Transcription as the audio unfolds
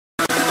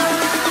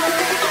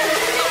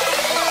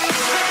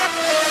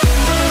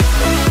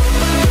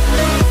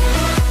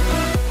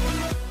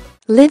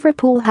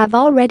Liverpool have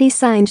already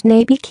signed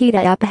Naby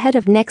Keita up ahead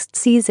of next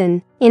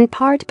season, in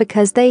part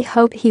because they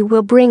hope he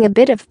will bring a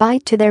bit of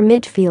bite to their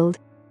midfield.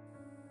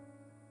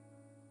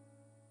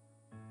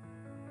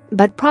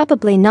 But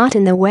probably not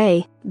in the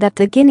way that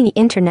the Guinea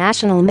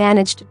international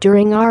managed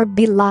during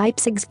RB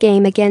Leipzig's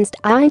game against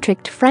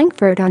Eintracht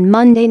Frankfurt on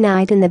Monday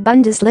night in the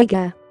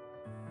Bundesliga.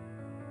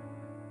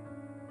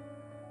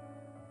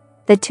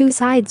 The two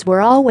sides were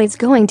always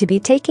going to be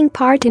taking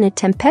part in a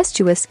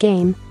tempestuous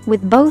game,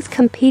 with both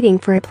competing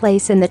for a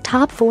place in the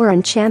top four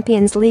in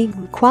Champions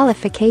League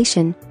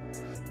qualification.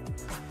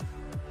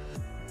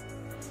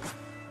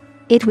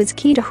 It was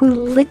Keita who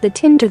lit the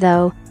tinder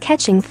though,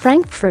 catching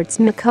Frankfurt's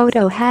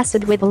Makoto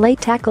Hassan with a late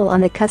tackle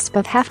on the cusp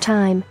of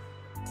halftime.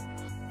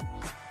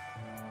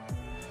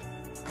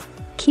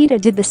 Keita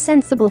did the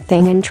sensible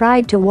thing and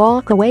tried to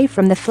walk away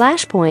from the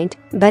flashpoint,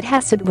 but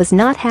Hassan was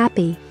not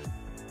happy.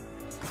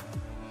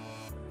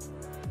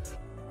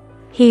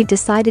 He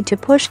decided to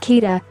push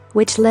Keita,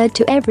 which led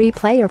to every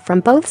player from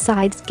both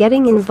sides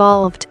getting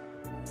involved.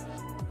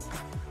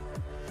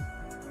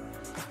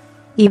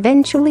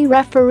 Eventually,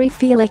 referee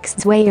Felix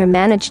Zwayer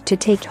managed to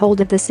take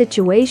hold of the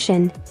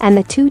situation, and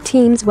the two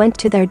teams went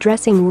to their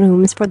dressing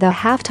rooms for the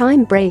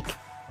halftime break.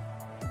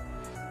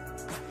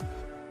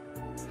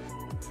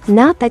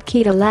 Not that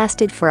Keita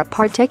lasted for a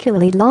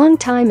particularly long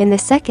time in the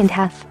second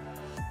half.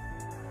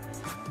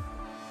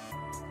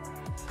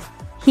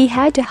 He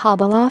had to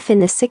hobble off in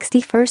the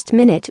 61st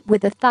minute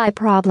with a thigh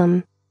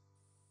problem.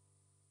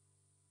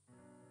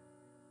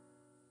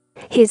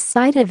 His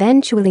side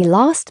eventually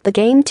lost the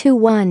game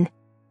 2-1.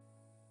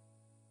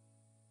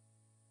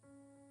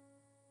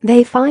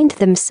 They find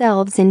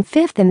themselves in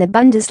fifth in the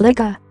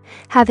Bundesliga,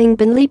 having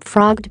been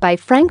leapfrogged by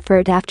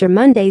Frankfurt after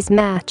Monday's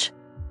match.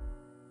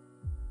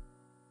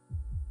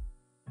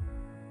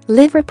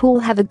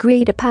 Liverpool have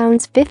agreed a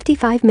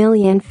 £55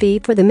 million fee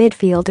for the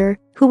midfielder,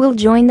 who will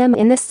join them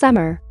in the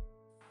summer.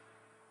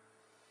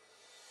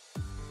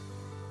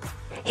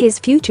 His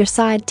future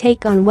side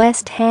take on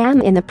West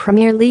Ham in the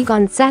Premier League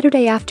on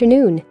Saturday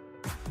afternoon.